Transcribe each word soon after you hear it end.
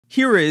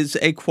Here is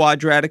a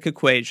quadratic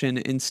equation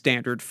in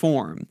standard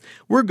form.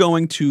 We're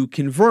going to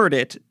convert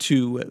it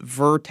to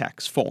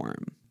vertex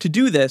form. To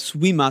do this,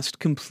 we must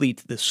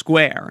complete the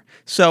square.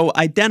 So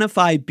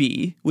identify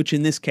b, which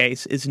in this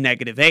case is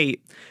 -8,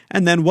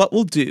 and then what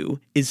we'll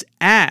do is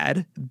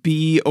add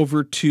b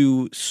over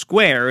 2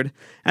 squared,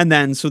 and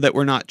then so that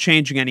we're not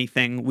changing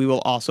anything, we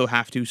will also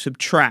have to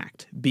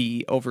subtract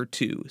b over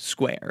 2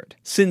 squared.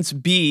 Since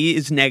b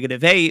is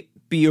 -8,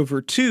 b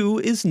over 2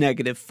 is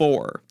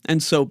 -4,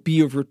 and so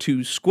b over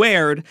 2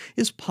 squared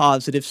is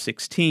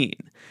 +16.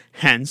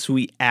 Hence,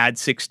 we add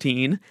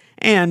 16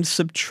 and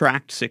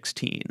subtract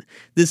 16.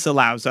 This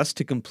allows us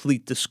to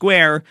complete the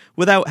square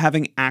without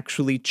having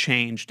actually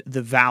changed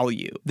the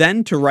value.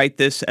 Then, to write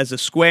this as a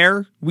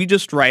square, we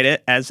just write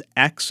it as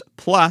x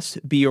plus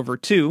b over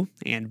 2,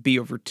 and b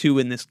over 2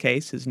 in this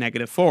case is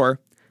 -4,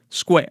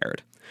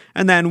 squared.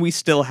 And then we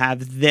still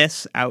have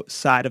this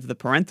outside of the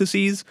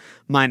parentheses.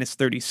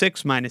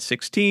 -36 minus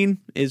 16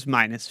 is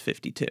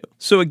 -52.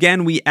 So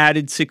again, we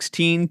added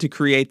 16 to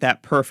create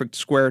that perfect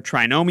square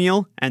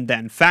trinomial, and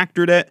then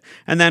factored it,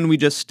 and then we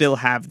just still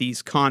have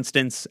these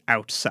constants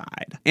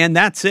outside. And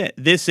that's it.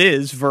 This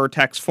is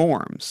vertex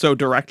form. So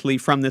directly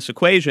from this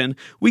equation,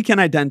 we can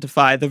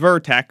identify the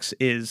vertex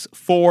is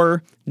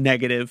 4,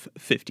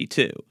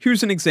 -52.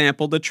 Here's an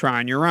example to try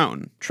on your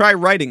own. Try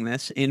writing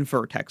this in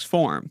vertex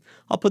form.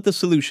 I'll put the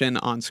solution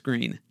on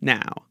screen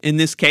now. In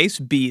this case,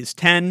 b is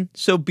 10,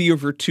 so b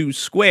over 2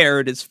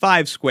 squared is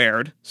 5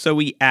 squared, so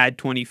we add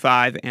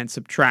 25 and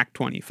subtract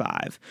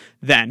 25.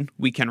 Then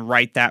we can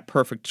write that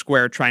perfect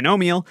square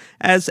trinomial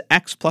as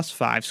x plus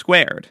 5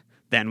 squared.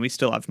 Then we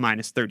still have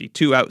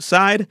 -32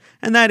 outside,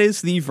 and that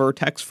is the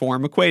vertex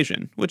form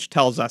equation, which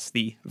tells us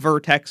the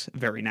vertex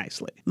very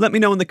nicely. Let me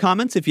know in the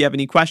comments if you have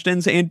any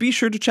questions, and be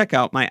sure to check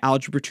out my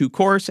Algebra 2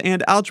 course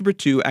and Algebra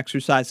 2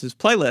 exercises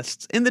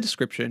playlists in the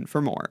description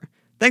for more.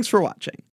 Thanks for watching.